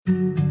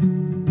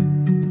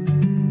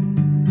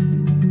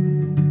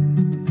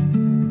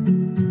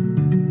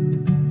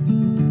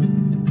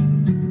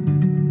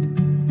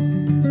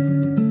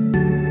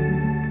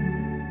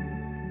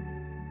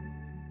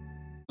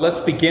Let's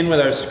begin with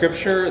our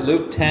scripture,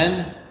 Luke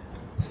 10,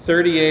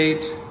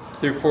 38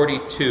 through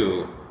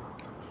 42.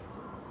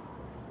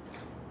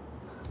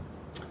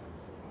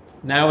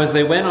 Now as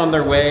they went on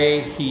their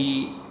way,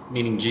 he,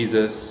 meaning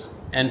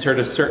Jesus, entered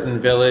a certain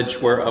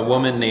village where a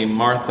woman named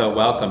Martha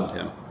welcomed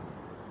him.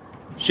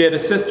 She had a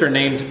sister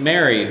named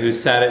Mary who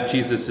sat at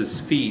Jesus'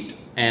 feet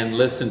and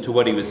listened to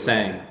what he was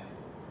saying.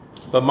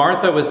 But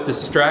Martha was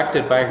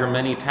distracted by her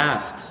many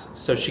tasks,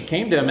 so she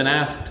came to him and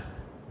asked,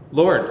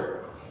 "Lord,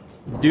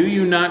 do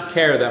you not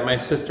care that my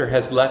sister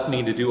has left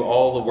me to do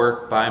all the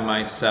work by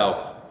myself?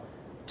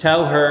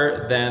 Tell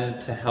her then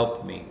to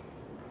help me."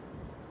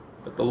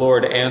 But the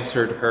Lord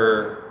answered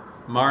her,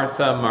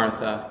 "Martha,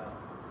 Martha,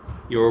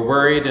 you are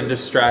worried and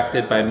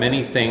distracted by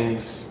many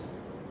things,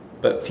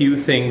 but few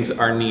things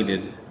are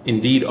needed.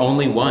 Indeed,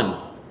 only one.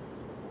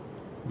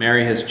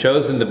 Mary has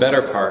chosen the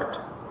better part,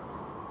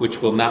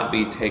 which will not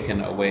be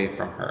taken away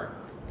from her."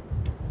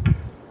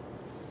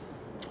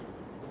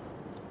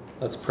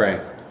 Let's pray.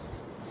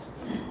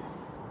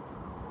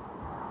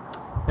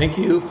 Thank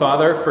you,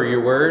 Father, for your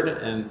word,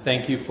 and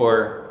thank you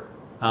for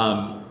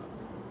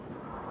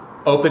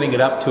opening it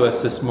up to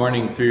us this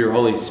morning through your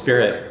Holy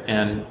Spirit.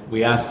 And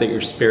we ask that your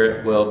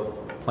Spirit will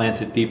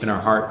plant it deep in our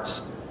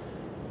hearts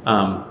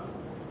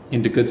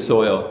into good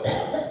soil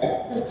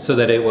so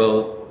that it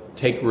will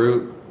take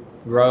root,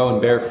 grow,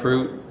 and bear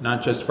fruit,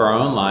 not just for our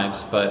own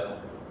lives, but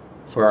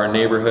for our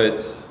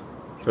neighborhoods,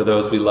 for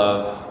those we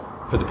love,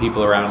 for the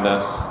people around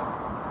us.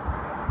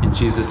 In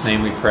Jesus'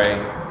 name we pray.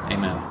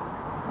 Amen.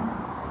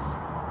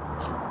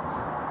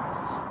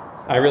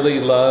 I really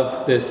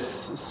love this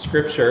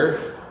scripture.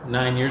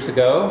 9 years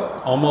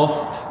ago,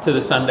 almost to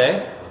the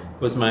Sunday,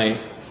 was my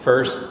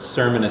first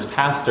sermon as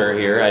pastor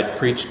here. I'd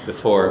preached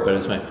before, but it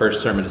was my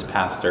first sermon as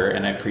pastor,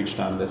 and I preached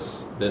on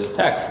this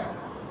text.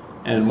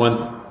 And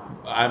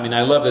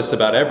I love this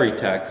about every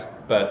text,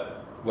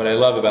 but what I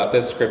love about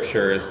this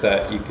scripture is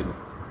that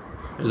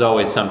there's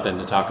always something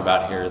to talk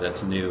about here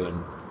that's new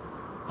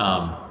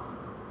and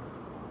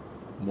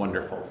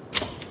wonderful.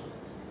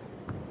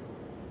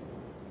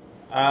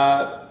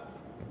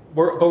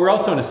 But we're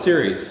also in a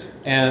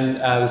series, and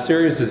the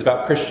series is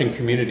about Christian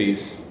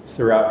communities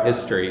throughout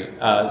history,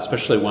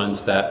 especially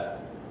ones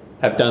that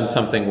have done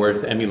something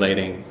worth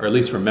emulating, or at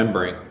least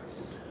remembering.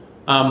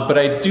 But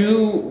I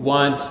do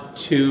want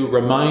to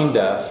remind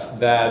us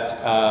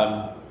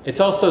that it's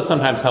also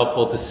sometimes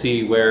helpful to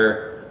see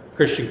where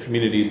Christian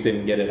communities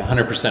didn't get it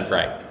 100%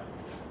 right.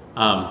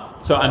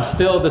 So I'm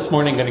still this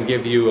morning going to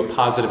give you a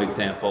positive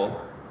example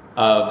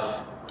of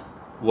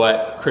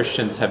what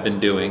Christians have been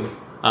doing.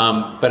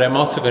 But I'm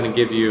also going to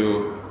give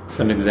you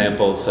some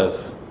examples of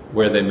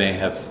where they may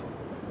have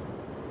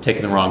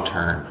taken the wrong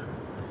turn.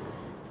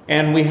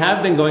 And we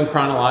have been going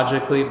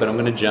chronologically, but I'm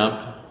going to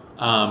jump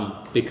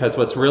because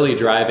what's really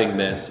driving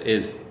this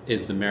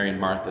is the Mary and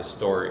Martha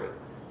story.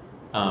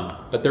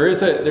 But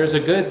there's a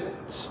good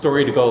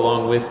story to go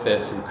along with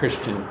this in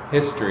Christian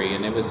history,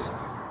 and it was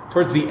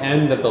towards the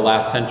end of the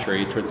last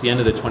century, towards the end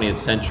of the 20th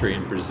century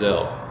in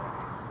Brazil.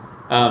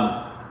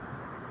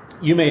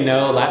 You may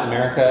know Latin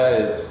America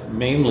is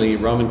mainly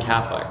Roman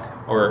Catholic,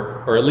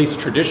 or at least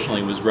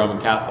traditionally was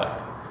Roman Catholic.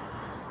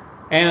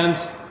 And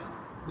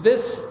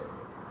this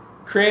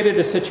created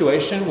a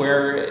situation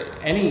where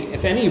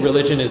if any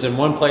religion is in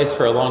one place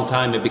for a long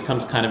time, it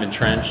becomes kind of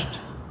entrenched,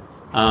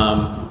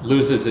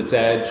 loses its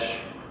edge,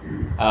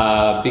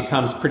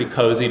 becomes pretty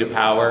cozy to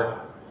power.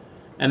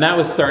 And that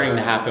was starting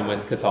to happen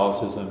with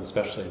Catholicism,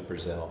 especially in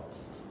Brazil.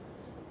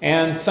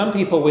 And some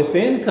people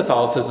within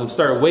Catholicism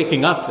started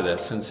waking up to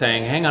this and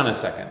saying, hang on a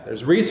second,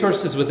 there's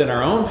resources within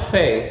our own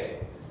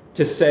faith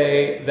to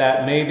say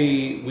that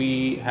maybe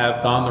we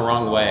have gone the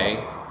wrong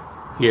way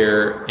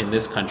here in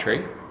this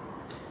country,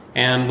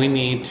 and we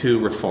need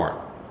to reform.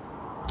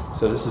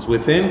 So this is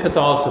within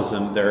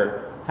Catholicism,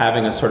 they're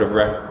having a sort of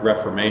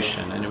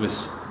reformation, and it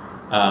was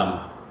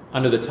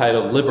under the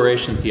title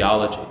Liberation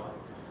Theology.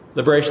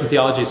 Liberation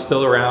theology is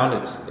still around.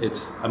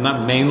 I'm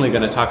not mainly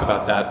going to talk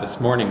about that this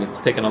morning. It's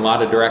taken a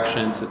lot of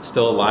directions. It's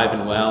still alive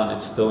and well, and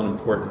it's still an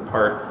important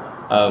part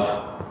of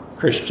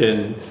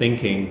Christian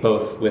thinking,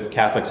 both with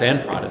Catholics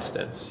and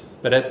Protestants.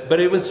 But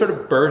it was sort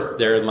of birthed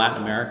there in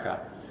Latin America.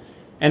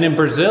 And in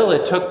Brazil,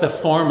 it took the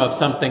form of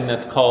something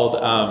that's called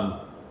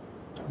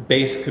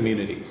base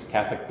communities,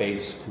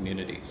 Catholic-based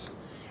communities.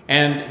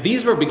 And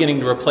these were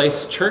beginning to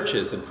replace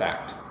churches, in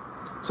fact.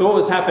 So what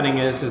was happening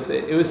is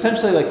it was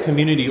essentially like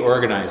community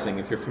organizing,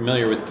 if you're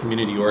familiar with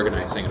community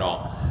organizing at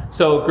all.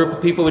 So a group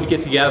of people would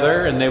get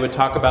together and they would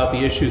talk about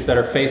the issues that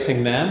are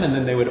facing them, and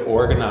then they would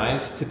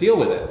organize to deal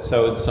with it.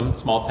 So in some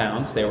small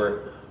towns, they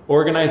were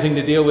organizing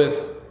to deal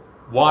with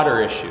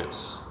water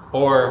issues,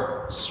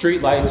 or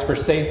street lights for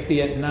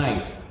safety at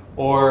night,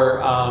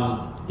 or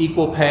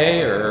equal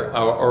pay,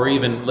 or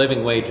even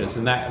living wages,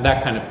 and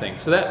that kind of thing.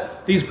 So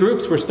that these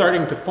groups were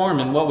starting to form,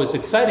 and what was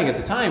exciting at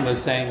the time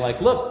was saying,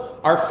 like, look,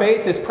 our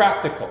faith is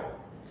practical.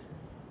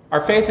 Our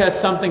faith has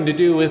something to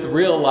do with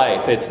real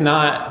life. It's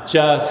not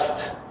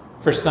just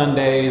for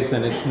Sundays,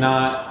 and it's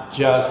not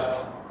just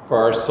for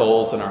our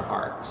souls and our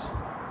hearts.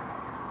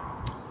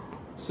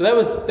 So that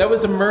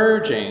was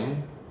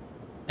emerging,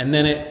 and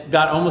then it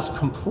got almost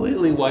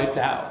completely wiped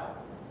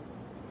out.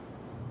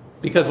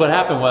 Because what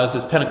happened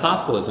was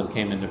Pentecostalism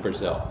came into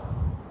Brazil.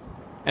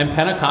 And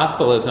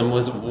Pentecostalism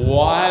was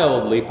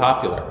wildly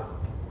popular.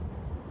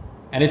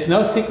 And it's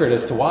no secret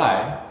as to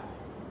why.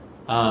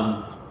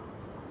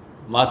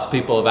 Lots of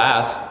people have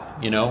asked,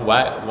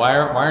 why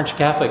aren't you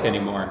Catholic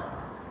anymore?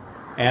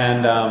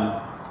 And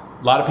a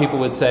lot of people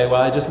would say,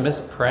 well, I just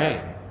missed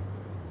praying.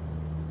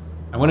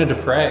 I wanted to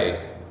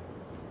pray.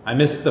 I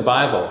missed the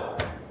Bible.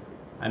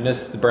 I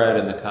missed the bread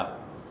and the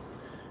cup.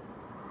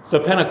 So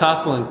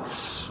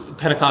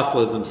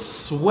Pentecostalism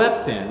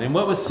swept in. And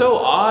what was so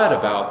odd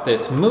about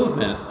this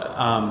movement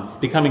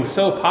becoming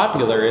so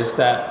popular is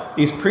that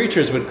these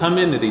preachers would come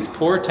into these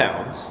poor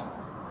towns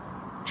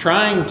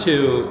trying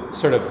to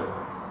sort of,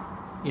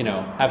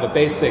 have a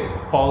basic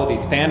quality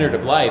standard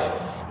of life.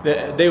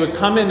 They would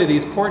come into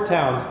these poor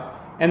towns,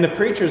 and the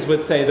preachers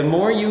would say, the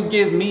more you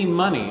give me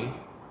money,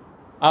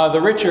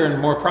 the richer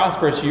and more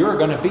prosperous you're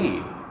going to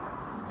be.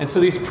 And so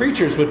these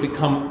preachers would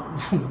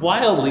become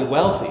wildly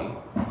wealthy,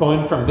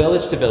 going from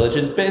village to village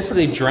and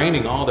basically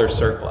draining all their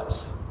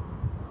surplus.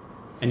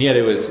 And yet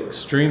it was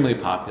extremely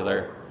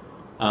popular.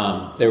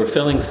 They were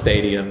filling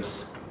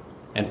stadiums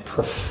and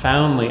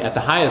profoundly, at the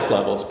highest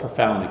levels,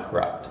 profoundly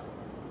corrupt.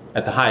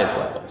 At the highest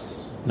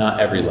levels. Not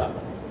every level,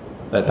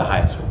 but at the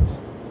highest ones.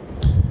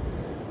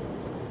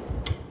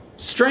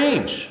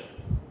 Strange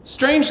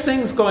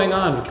things going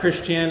on with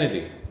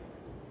Christianity.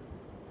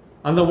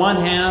 On the one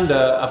hand,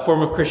 a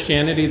form of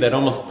Christianity that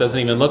almost doesn't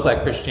even look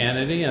like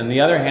Christianity. On the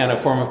other hand, a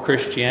form of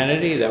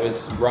Christianity that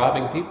was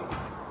robbing people.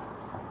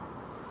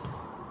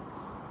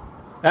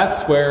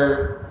 That's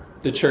where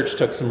the church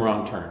took some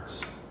wrong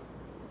turns.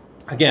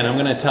 Again, I'm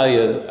going to tell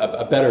you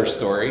a better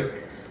story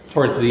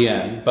towards the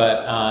end.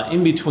 But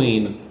in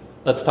between,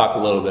 let's talk a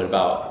little bit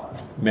about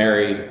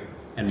Mary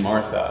and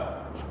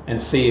Martha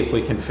and see if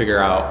we can figure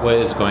out what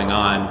is going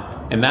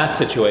on in that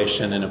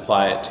situation and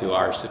apply it to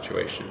our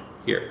situation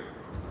here.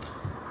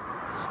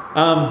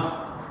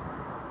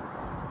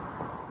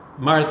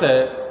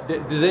 Martha,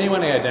 does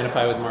anyone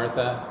identify with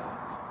Martha?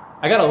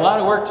 I got a lot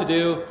of work to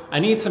do. I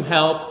need some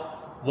help.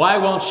 Why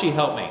won't she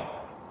help me?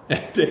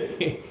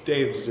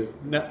 Dave's just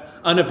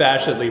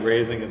unabashedly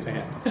raising his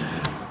hand.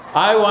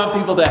 I want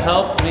people to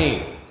help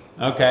me.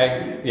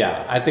 Okay,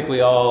 yeah, I think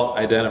we all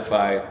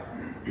identify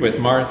with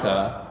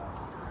Martha.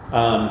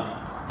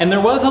 And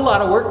there was a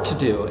lot of work to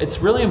do.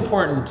 It's really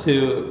important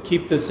to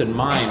keep this in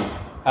mind.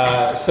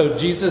 So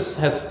Jesus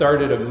has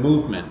started a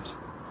movement.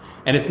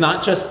 And it's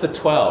not just the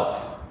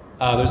 12.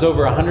 There's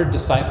over 100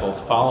 disciples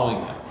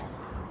following him.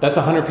 That's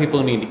 100 people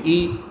who need to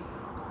eat.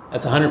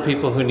 That's 100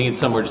 people who need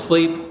somewhere to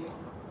sleep.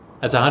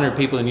 That's 100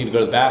 people who need to go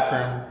to the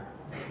bathroom.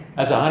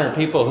 That's 100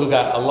 people who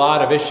got a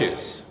lot of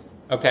issues.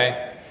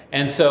 Okay?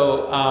 And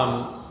so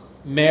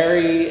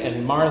Mary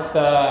and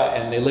Martha,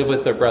 and they live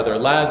with their brother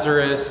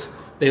Lazarus.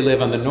 They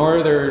live on the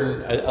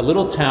a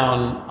little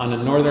town on a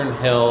northern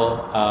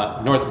hill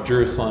north of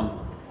Jerusalem.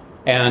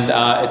 And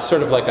it's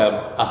sort of like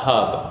a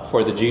hub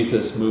for the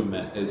Jesus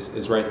movement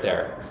is right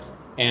there.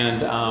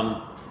 And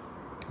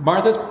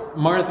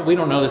Martha, we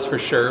don't know this for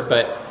sure,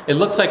 but it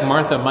looks like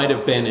Martha might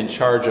have been in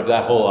charge of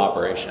that whole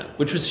operation,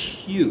 which was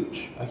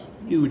huge, a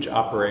huge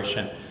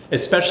operation,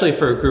 especially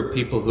for a group of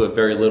people who have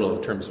very little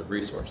in terms of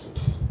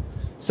resources.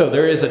 So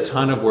there is a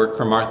ton of work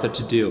for Martha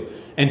to do.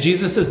 And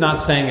Jesus is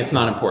not saying it's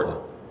not important.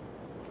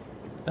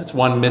 That's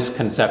one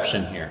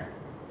misconception here.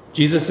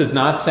 Jesus is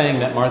not saying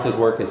that Martha's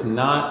work is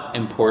not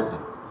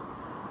important.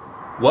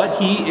 What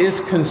he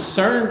is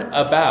concerned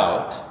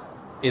about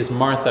is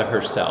Martha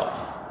herself.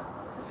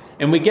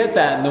 And we get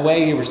that in the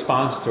way he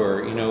responds to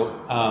her.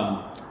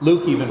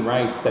 Luke even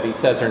writes that he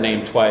says her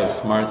name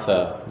twice,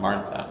 Martha,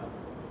 Martha.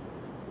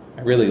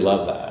 I really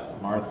love that,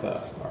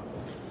 Martha, Martha.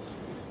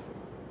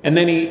 And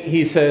then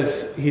he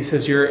says,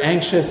 you're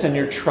anxious and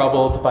you're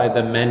troubled by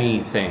the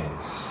many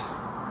things.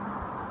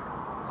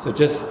 So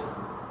just,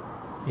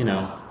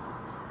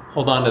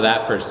 hold on to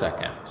that for a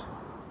second.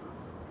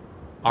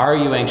 Are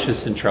you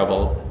anxious and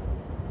troubled?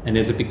 And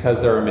is it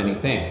because there are many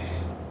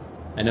things?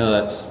 I know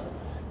that's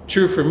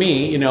true for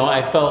me.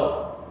 I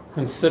felt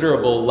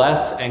considerable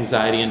less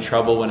anxiety and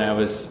trouble when I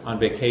was on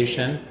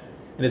vacation.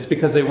 And it's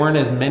because they weren't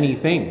as many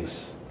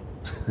things.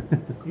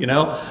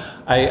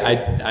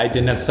 I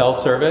didn't have cell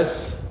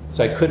service,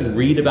 so I couldn't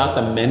read about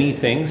the many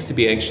things to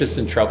be anxious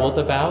and troubled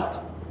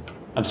about.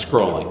 I'm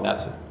scrolling.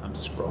 I'm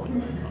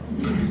scrolling.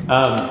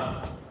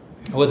 I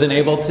wasn't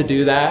able to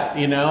do that.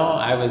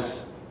 I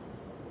was,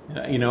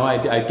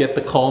 I'd get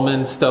the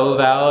Coleman stove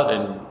out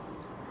and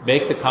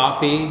make the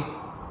coffee,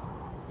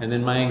 and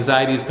then my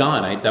anxiety's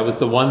gone. That was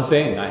the one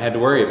thing I had to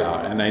worry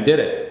about, and I did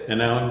it, and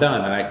now I'm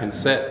done, and I can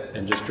sit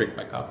and just drink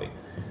my coffee.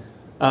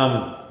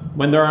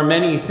 When there are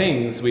many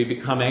things, we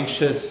become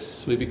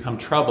anxious, we become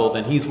troubled,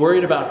 and he's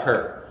worried about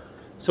her.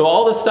 So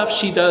all the stuff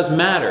she does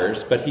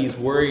matters, but he's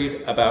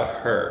worried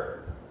about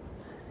her.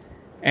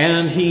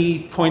 And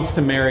he points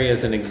to Mary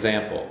as an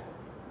example.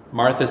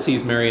 Martha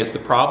sees Mary as the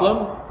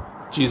problem.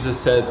 Jesus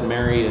says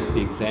Mary is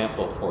the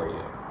example for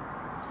you.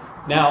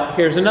 Now,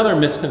 here's another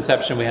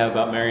misconception we have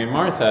about Mary and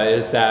Martha,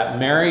 is that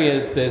Mary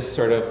is this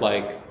sort of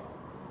like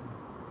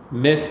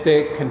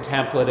mystic,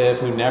 contemplative,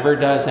 who never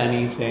does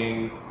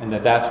anything, and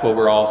that's what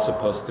we're all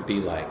supposed to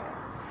be like.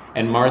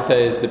 And Martha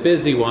is the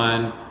busy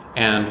one,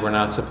 and we're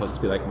not supposed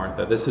to be like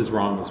Martha. This is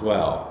wrong as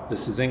well.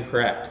 This is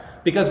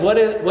incorrect. Because what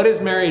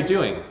is Mary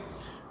doing?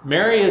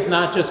 Mary is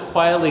not just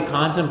quietly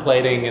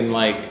contemplating in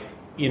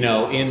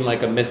in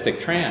like a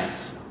mystic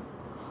trance.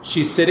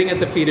 She's sitting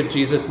at the feet of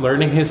Jesus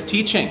learning his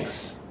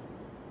teachings.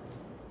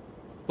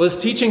 Well, his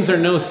teachings are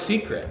no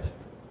secret.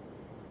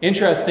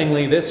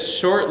 Interestingly, this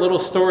short little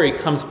story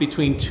comes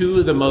between two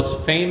of the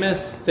most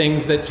famous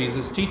things that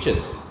Jesus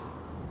teaches.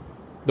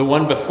 The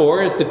one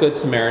before is the Good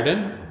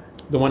Samaritan.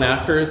 The one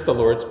after is the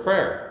Lord's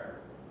Prayer.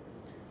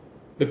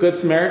 The Good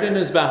Samaritan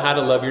is about how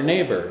to love your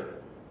neighbor.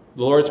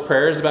 The Lord's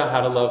Prayer is about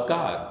how to love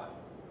God.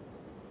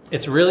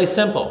 It's really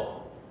simple.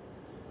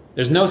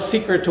 There's no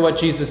secret to what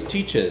Jesus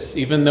teaches,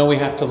 even though we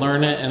have to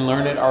learn it and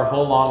learn it our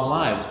whole long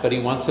lives. But he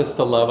wants us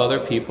to love other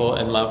people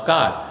and love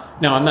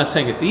God. Now, I'm not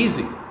saying it's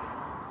easy.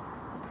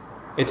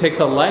 It takes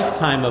a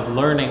lifetime of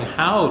learning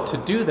how to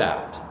do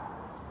that.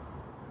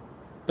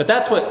 But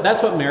that's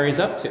what Mary's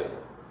up to.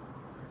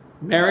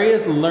 Mary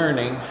is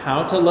learning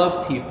how to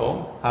love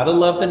people, how to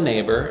love the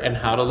neighbor, and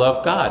how to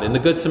love God. In the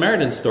Good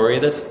Samaritan story,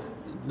 that's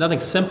nothing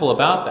simple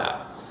about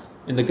that.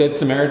 In the Good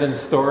Samaritan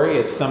story,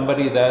 it's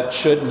somebody that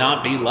should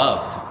not be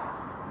loved.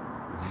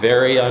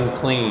 Very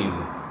unclean.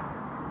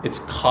 It's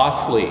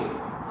costly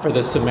for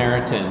the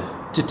Samaritan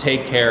to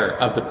take care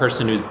of the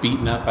person who's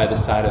beaten up by the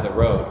side of the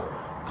road.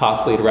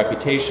 Costly to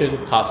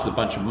reputation, costs a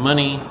bunch of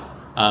money,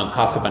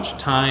 costs a bunch of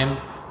time.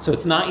 So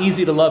it's not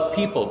easy to love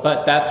people,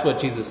 but that's what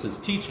Jesus is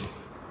teaching.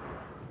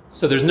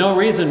 So there's no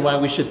reason why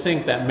we should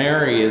think that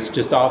Mary is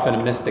just off in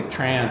a mystic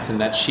trance and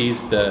that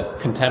she's the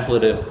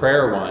contemplative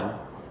prayer one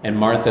and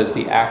Martha's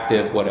the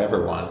active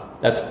whatever one.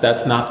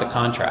 That's not the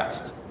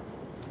contrast.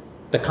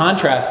 The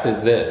contrast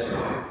is this: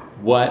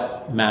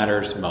 what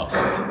matters most?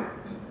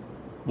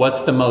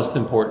 What's the most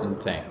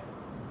important thing?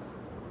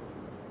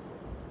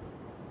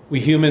 We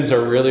humans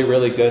are really,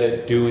 really good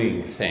at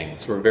doing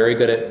things. We're very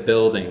good at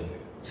building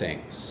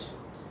things.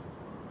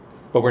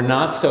 But we're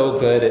not so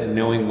good at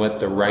knowing what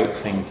the right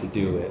thing to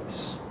do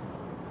is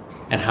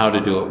and how to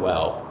do it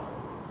well.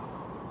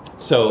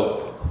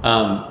 So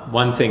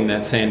one thing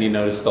that Sandy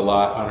noticed a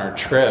lot on our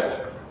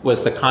trip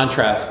was the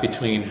contrast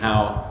between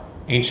how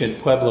ancient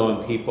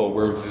Puebloan people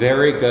were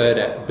very good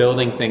at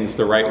building things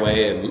the right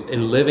way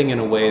and living in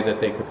a way that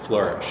they could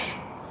flourish.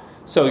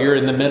 So you're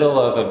in the middle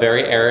of a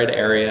very arid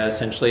area,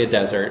 essentially a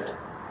desert,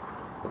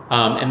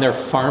 and they're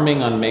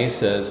farming on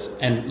mesas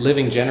and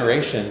living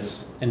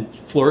generations and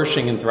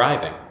flourishing and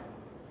thriving.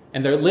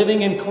 And they're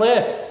living in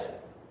cliffs.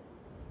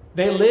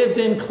 They lived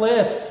in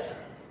cliffs.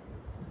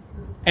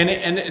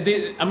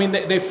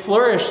 They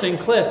flourished in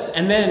cliffs.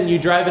 And then you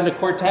drive into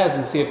Cortez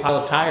and see a pile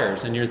of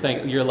tires, and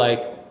you're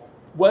like,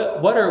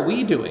 what are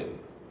we doing?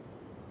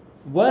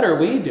 What are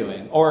we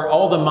doing? Or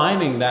all the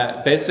mining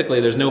that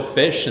basically there's no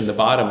fish in the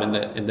bottom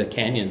in the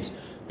canyons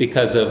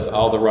because of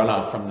all the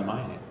runoff from the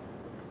mining.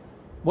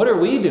 What are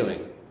we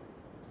doing?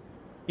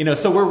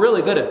 So we're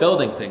really good at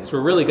building things. We're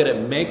really good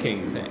at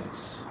making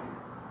things.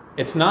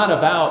 It's not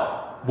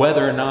about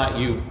whether or not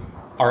you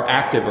are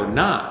active or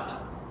not.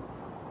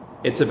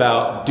 It's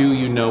about, do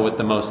you know what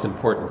the most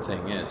important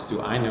thing is? Do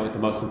I know what the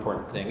most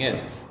important thing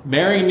is?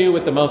 Mary knew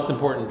what the most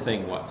important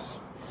thing was.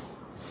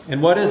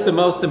 And what is the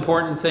most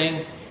important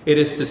thing? It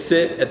is to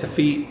sit at the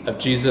feet of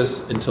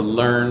Jesus and to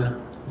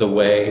learn the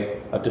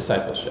way of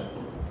discipleship.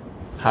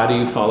 How do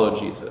you follow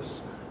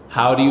Jesus?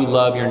 How do you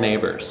love your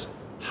neighbors?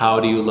 How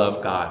do you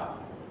love God?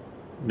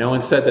 No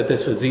one said that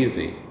this was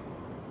easy.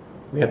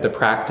 We have to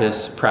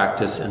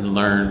practice, and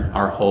learn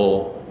our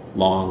whole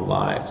long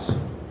lives.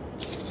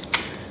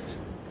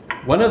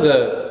 One of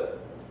the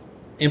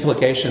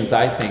implications,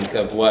 I think,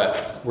 of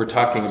what we're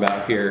talking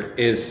about here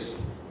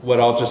is what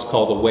I'll just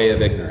call the way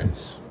of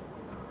ignorance.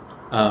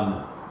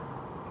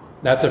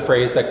 That's a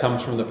phrase that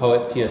comes from the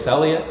poet T.S.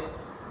 Eliot,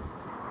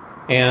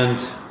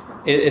 and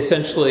it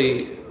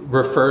essentially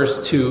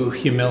refers to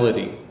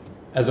humility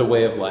as a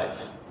way of life.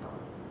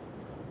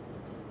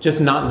 Just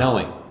not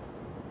knowing,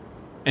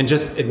 and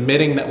just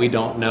admitting that we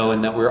don't know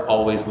and that we're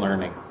always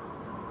learning.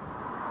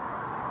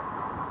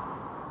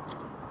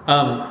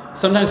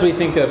 Sometimes we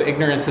think of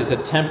ignorance as a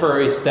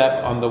temporary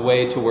step on the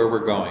way to where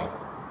we're going,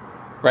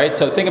 right?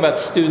 So think about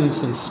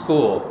students in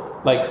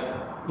school,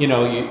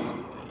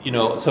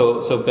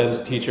 so Ben's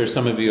a teacher,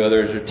 some of you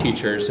others are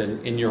teachers,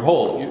 and in your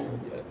whole,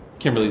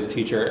 Kimberly's a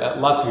teacher,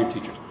 lots of your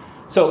teachers.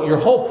 So your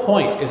whole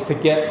point is to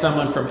get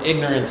someone from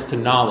ignorance to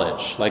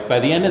knowledge. Like by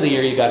the end of the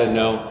year, you got to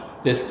know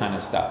this kind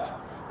of stuff.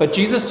 But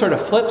Jesus sort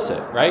of flips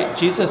it, right?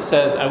 Jesus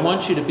says, I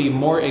want you to be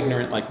more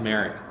ignorant like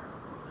Mary.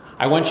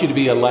 I want you to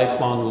be a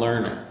lifelong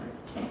learner.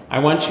 I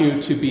want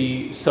you to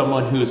be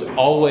someone who's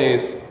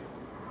always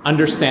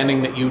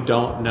understanding that you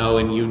don't know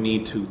and you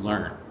need to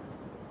learn.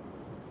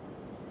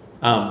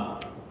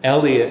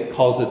 Eliot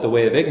calls it the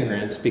way of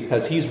ignorance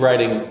because he's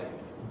writing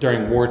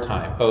during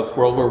wartime, both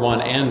World War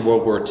I and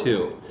World War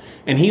II.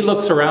 And he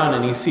looks around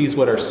and he sees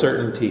what our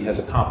certainty has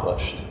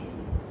accomplished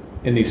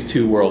in these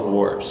two world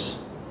wars.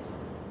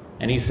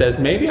 And he says,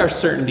 maybe our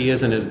certainty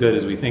isn't as good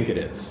as we think it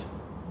is.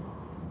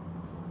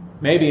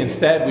 Maybe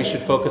instead we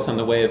should focus on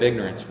the way of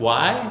ignorance.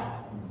 Why?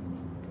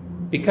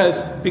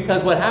 Because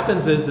what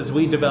happens is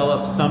we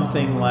develop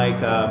something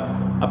like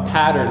a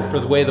pattern for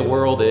the way the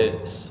world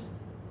is.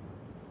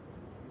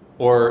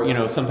 Or,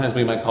 sometimes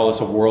we might call this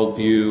a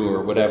worldview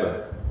or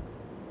whatever.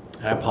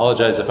 And I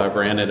apologize if I've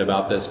ranted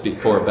about this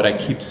before, but I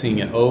keep seeing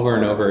it over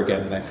and over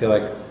again, and I feel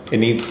like it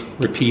needs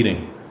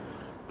repeating.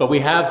 But we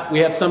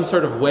have some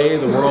sort of way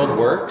the world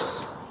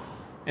works,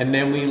 and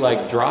then we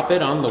drop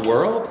it on the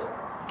world,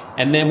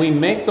 and then we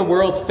make the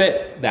world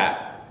fit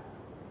that.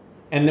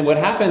 And then what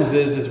happens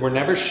is we're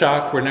never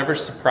shocked, we're never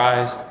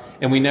surprised,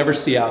 and we never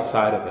see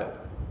outside of it.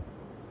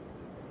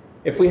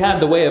 If we had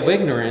the way of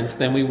ignorance,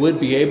 then we would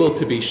be able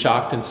to be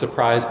shocked and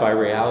surprised by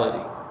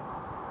reality.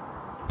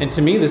 And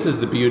to me, this is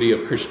the beauty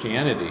of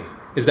Christianity,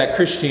 is that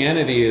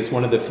Christianity is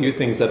one of the few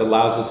things that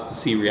allows us to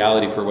see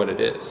reality for what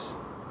it is,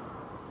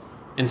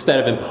 instead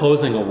of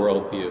imposing a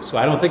worldview. So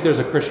I don't think there's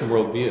a Christian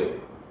worldview.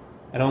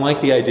 I don't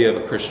like the idea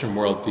of a Christian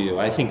worldview.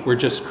 I think we're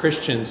just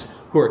Christians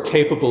who are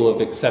capable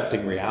of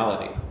accepting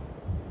reality,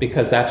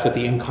 because that's what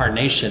the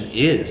incarnation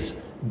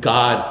is.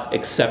 God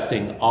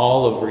accepting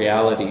all of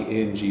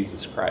reality in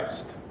Jesus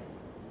Christ.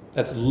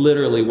 That's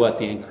literally what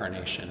the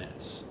incarnation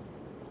is.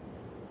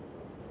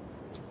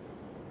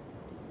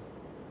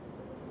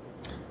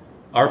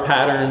 Our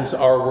patterns,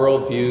 our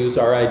worldviews,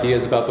 our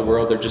ideas about the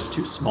world, they're just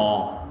too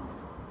small.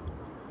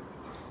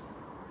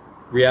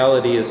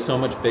 Reality is so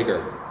much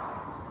bigger.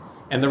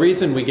 And the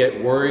reason we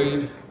get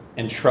worried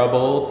and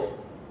troubled,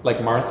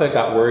 like Martha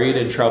got worried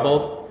and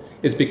troubled,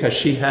 is because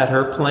she had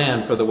her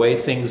plan for the way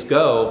things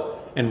go,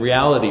 and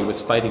reality was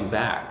fighting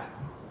back.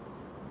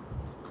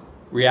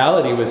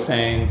 Reality was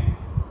saying,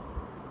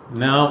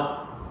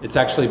 no, it's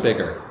actually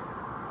bigger.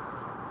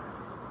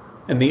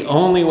 And the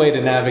only way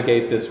to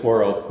navigate this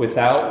world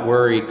without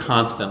worry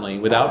constantly,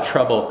 without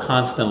trouble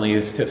constantly,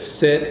 is to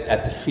sit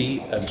at the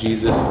feet of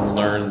Jesus and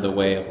learn the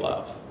way of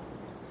love.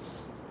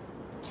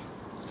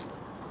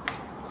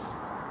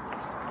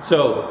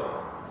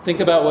 So, think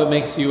about what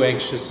makes you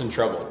anxious and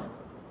troubled.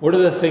 What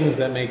are the things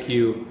that make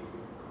you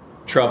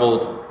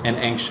troubled and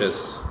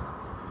anxious?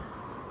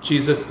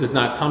 Jesus does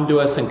not come to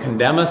us and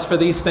condemn us for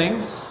these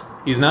things.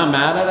 He's not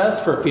mad at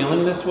us for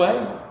feeling this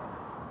way.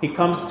 He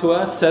comes to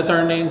us, says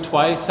our name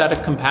twice out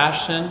of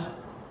compassion,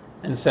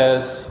 and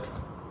says,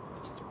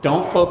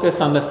 don't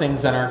focus on the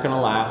things that aren't going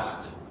to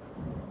last.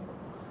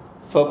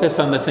 Focus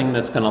on the thing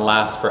that's going to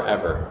last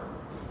forever.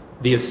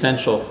 The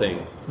essential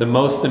thing, the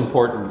most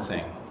important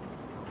thing,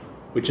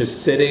 which is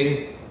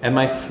sitting at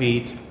my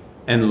feet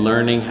and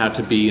learning how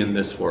to be in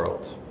this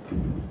world.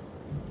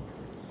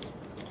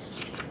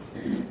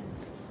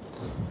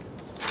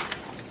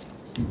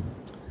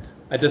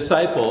 A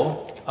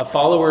disciple, a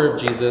follower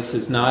of Jesus,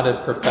 is not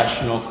a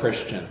professional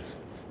Christian.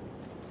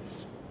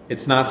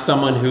 It's not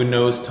someone who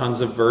knows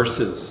tons of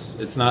verses.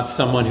 It's not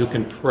someone who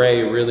can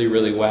pray really,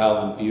 really well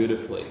and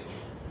beautifully.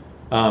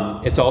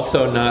 It's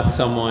also not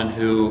someone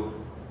who,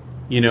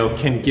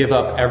 can give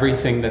up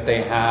everything that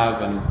they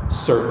have and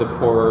serve the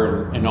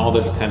poor and all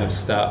this kind of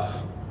stuff.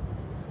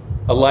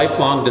 A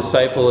lifelong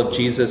disciple of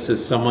Jesus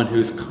is someone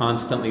who's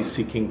constantly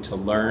seeking to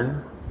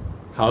learn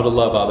how to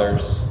love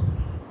others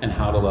and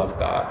how to love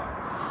God.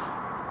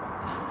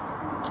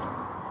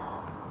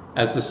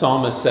 As the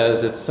psalmist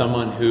says, it's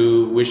someone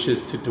who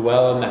wishes to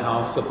dwell in the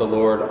house of the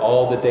Lord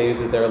all the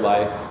days of their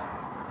life,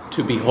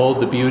 to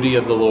behold the beauty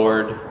of the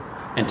Lord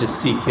and to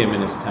seek him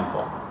in his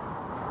temple.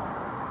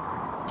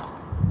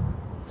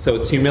 So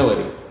it's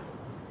humility.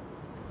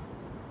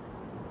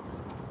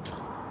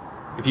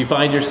 If you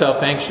find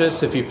yourself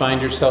anxious, if you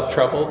find yourself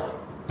troubled,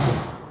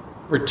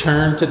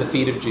 return to the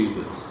feet of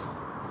Jesus.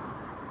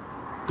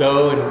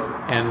 Go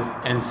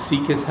and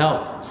seek his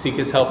help. Seek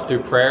his help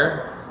through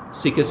prayer.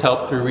 Seek his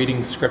help through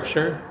reading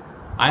scripture.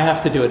 I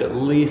have to do it at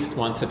least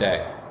once a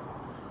day.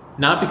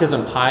 Not because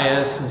I'm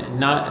pious,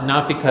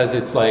 not because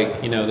it's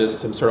there's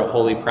some sort of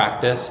holy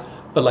practice,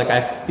 but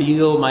I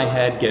feel my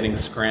head getting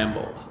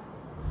scrambled.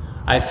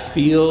 I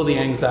feel the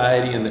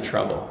anxiety and the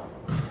trouble.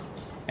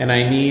 And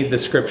I need the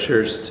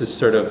scriptures to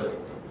sort of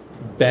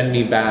bend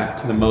me back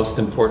to the most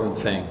important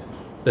thing,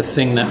 the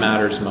thing that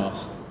matters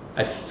most.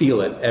 I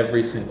feel it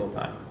every single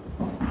time.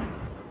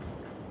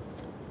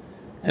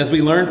 As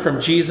we learn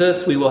from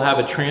Jesus, we will have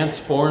a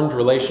transformed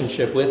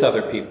relationship with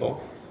other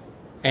people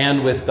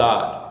and with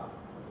God.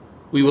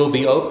 We will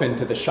be open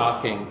to the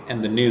shocking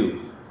and the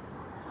new.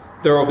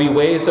 There will be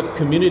ways of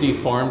community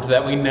formed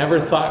that we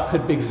never thought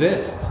could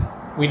exist.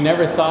 We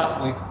never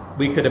thought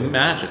we could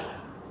imagine.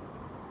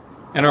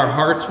 And our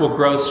hearts will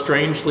grow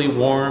strangely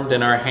warmed,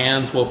 and our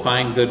hands will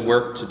find good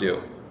work to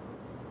do.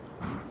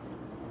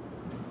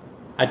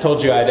 I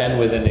told you I'd end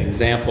with an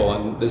example,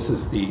 and this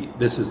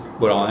is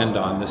what I'll end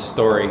on, this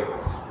story.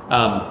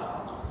 I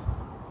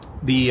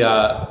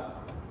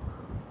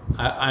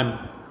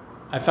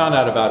found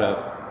out about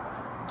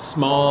a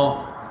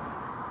small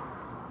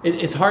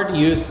it's hard to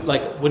use,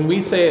 like when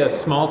we say a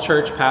small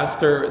church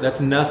pastor, that's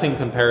nothing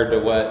compared to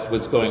what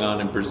was going on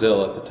in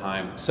Brazil at the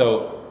time.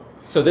 So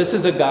this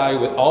is a guy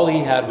with, all he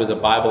had was a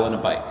Bible and a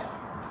bike,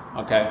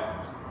 okay?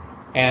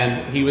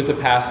 And he was a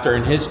pastor,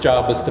 and his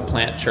job was to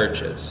plant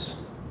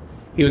churches.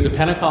 He was a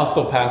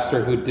Pentecostal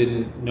pastor who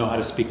didn't know how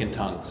to speak in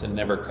tongues and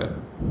never could.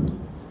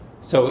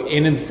 So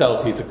in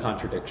himself, he's a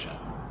contradiction.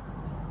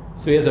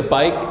 So he has a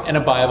bike and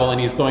a Bible, and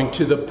he's going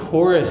to the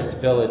poorest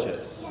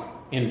villages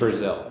in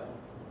Brazil.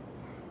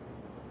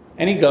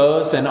 And he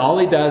goes, and all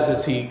he does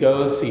is he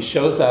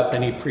shows up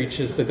and he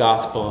preaches the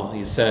gospel.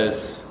 He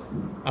says,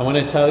 I want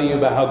to tell you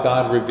about how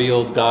God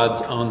revealed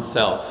God's own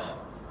self.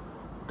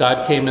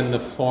 God came in the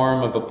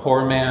form of a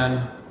poor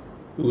man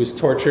who was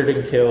tortured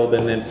and killed,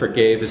 and then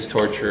forgave his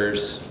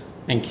torturers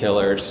and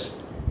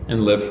killers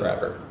and lived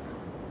forever.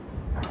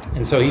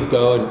 And so he'd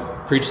go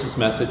and preach this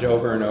message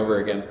over and over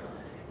again.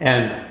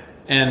 And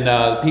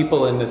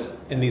people in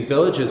these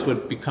villages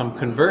would become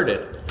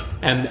converted.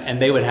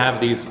 And they would have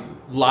these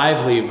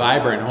lively,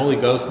 vibrant Holy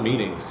Ghost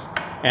meetings,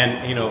 and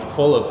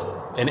full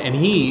of, and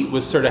he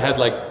was sort of at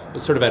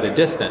a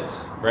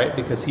distance, right?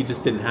 Because he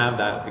just didn't have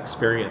that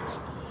experience.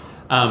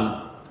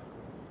 But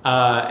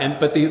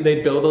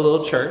they'd build a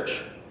little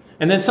church,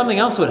 and then something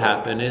else would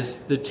happen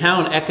is the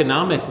town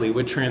economically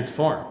would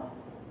transform.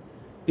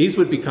 These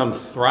would become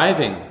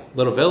thriving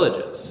little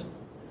villages.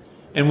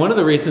 And one of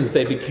the reasons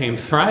they became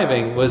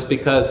thriving was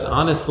because,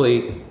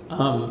 honestly,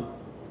 so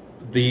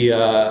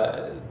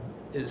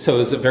it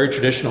was a very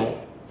traditional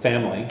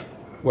family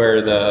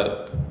where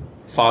the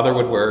father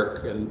would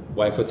work and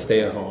wife would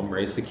stay at home,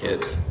 raise the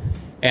kids.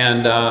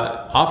 And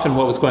often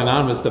what was going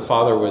on was the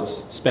father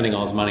was spending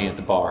all his money at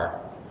the bar,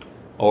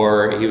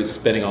 or he was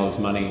spending all his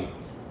money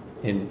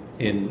in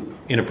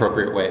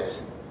inappropriate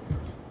ways.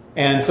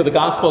 And so the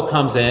gospel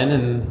comes in,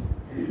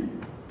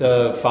 and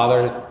the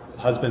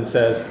husband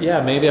says,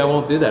 yeah, maybe I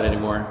won't do that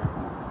anymore.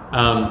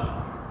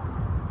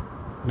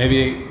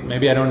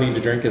 Maybe I don't need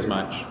to drink as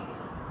much.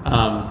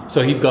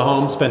 So he'd go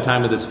home, spend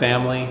time with his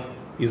family.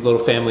 These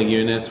little family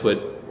units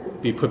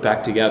would be put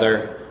back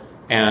together,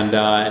 and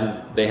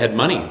they had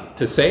money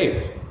to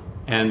save,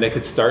 and they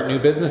could start new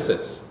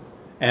businesses,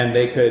 and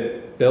they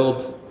could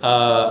build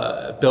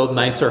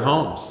nicer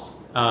homes.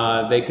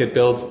 They could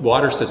build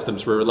water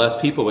systems where less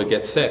people would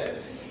get sick,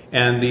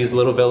 and these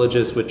little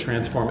villages would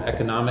transform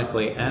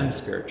economically and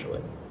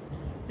spiritually.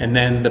 And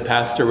then the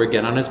pastor would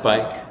get on his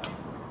bike,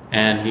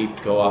 and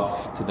he'd go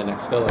off to the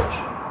next village.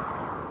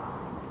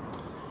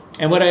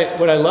 And what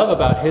I love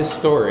about his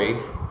story,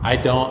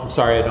 I'm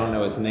sorry I don't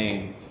know his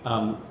name,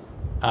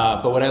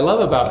 but what I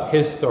love about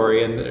his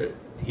story, and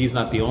he's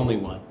not the only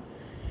one,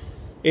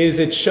 is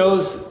it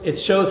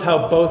shows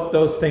how both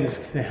those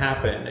things can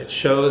happen. It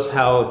shows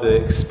how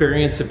the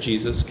experience of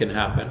Jesus can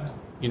happen,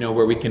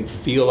 where we can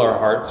feel our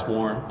hearts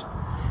warmed.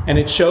 And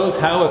it shows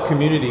how a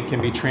community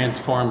can be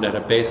transformed at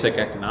a basic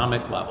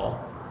economic level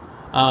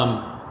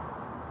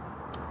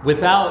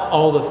without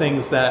all the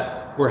things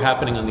that were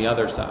happening on the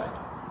other side,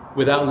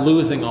 without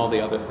losing all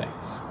the other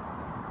things.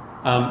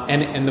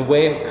 And the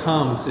way it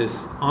comes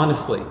is,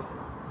 honestly,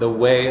 the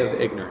way of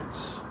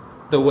ignorance,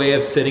 the way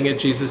of sitting at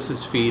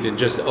Jesus' feet and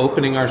just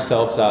opening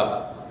ourselves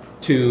up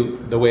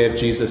to the way of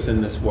Jesus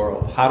in this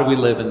world. How do we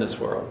live in this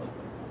world?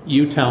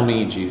 You tell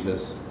me,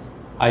 Jesus.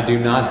 I do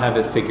not have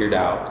it figured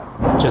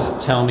out.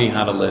 Just tell me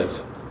how to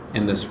live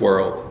in this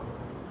world.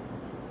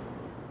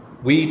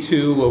 We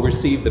too will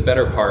receive the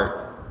better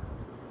part,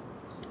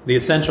 the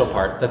essential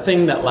part, the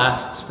thing that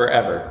lasts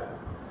forever,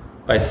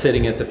 by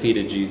sitting at the feet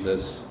of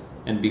Jesus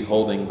and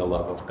beholding the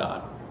love of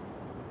God.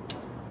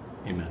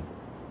 Amen.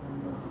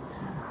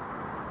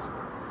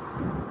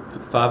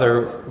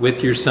 Father,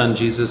 with your Son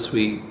Jesus,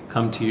 we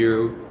come to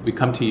you.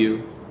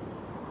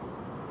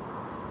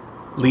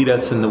 Lead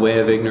us in the way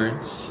of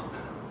ignorance.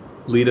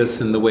 Lead us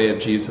in the way of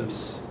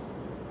Jesus,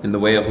 in the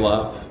way of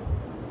love.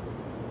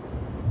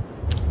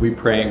 We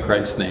pray in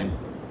Christ's name.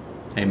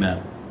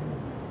 Amen.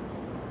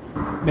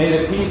 May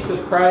the peace of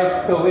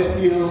Christ go with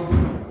you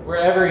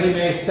wherever he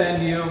may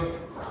send you.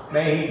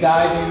 May he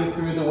guide you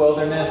through the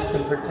wilderness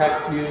and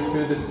protect you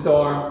through the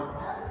storm.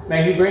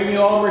 May he bring you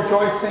home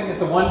rejoicing at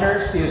the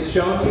wonders he has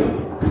shown you.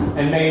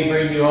 And may he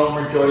bring you home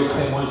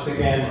rejoicing once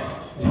again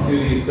into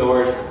these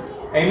doors.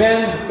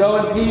 Amen.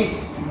 Go in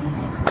peace.